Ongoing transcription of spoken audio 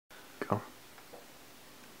film.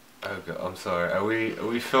 Okay, I'm sorry. Are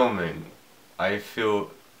we filming? I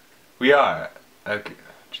feel we are. Okay.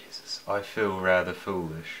 Jesus, I feel rather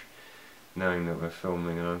foolish knowing that we're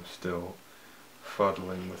filming and I'm still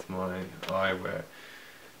fuddling with my eyewear.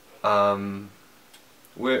 Um,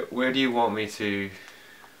 where do you want me to?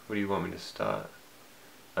 Where do you want me to start?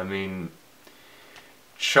 I mean,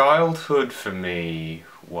 childhood for me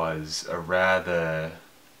was a rather.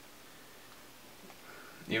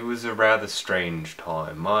 It was a rather strange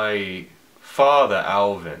time. My father,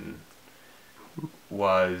 Alvin,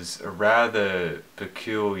 was a rather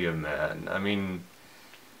peculiar man. I mean,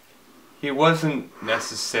 he wasn't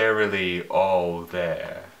necessarily all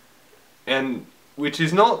there. And which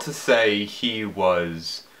is not to say he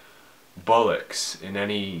was bullocks in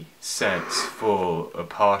any sense, full or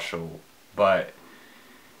partial, but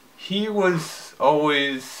he was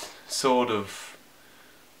always sort of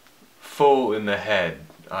full in the head,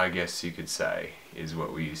 I guess you could say, is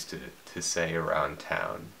what we used to say around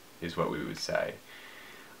town, is what we would say.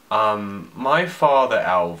 My father,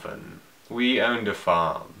 Alvin, we owned a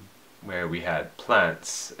farm where we had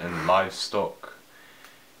plants and livestock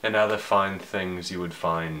and other fine things you would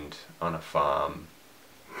find on a farm.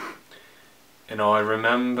 And I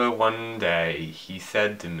remember one day he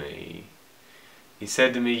said to me,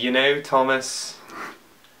 you know, Thomas,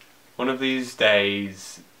 one of these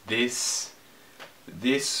days this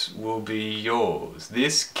will be yours.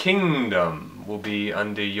 This kingdom will be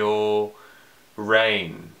under your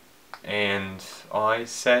reign. And I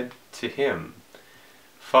said to him,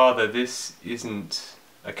 Father, this isn't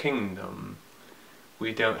a kingdom.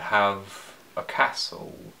 We don't have a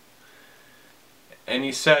castle. And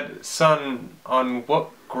he said, Son, on what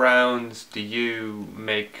grounds do you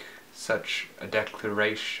make such a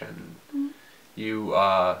declaration? You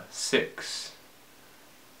are 6.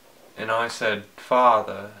 And I said,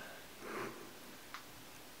 Father,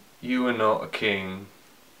 you are not a king.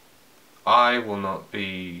 I will not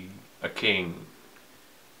be a king.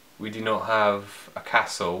 We do not have a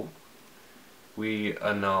castle. We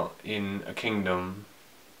are not in a kingdom.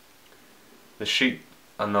 The sheep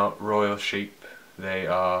are not royal sheep. They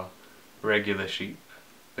are regular sheep.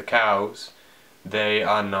 The cows, they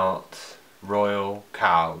are not royal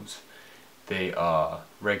cows. They are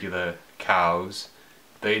regular cows.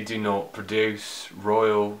 They do not produce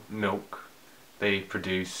royal milk. They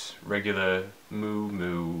produce regular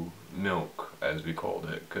moo milk, as we called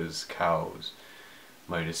it, because cows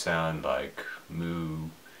might have sound like moo,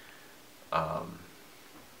 and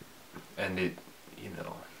it, you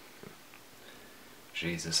know,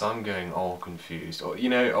 Jesus, I'm getting all confused. You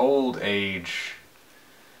know, old age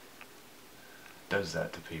does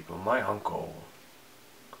that to people. My uncle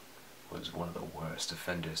was one of the worst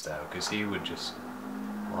offenders there, because he would just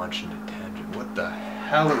launch into tangent. What the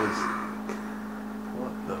hell was...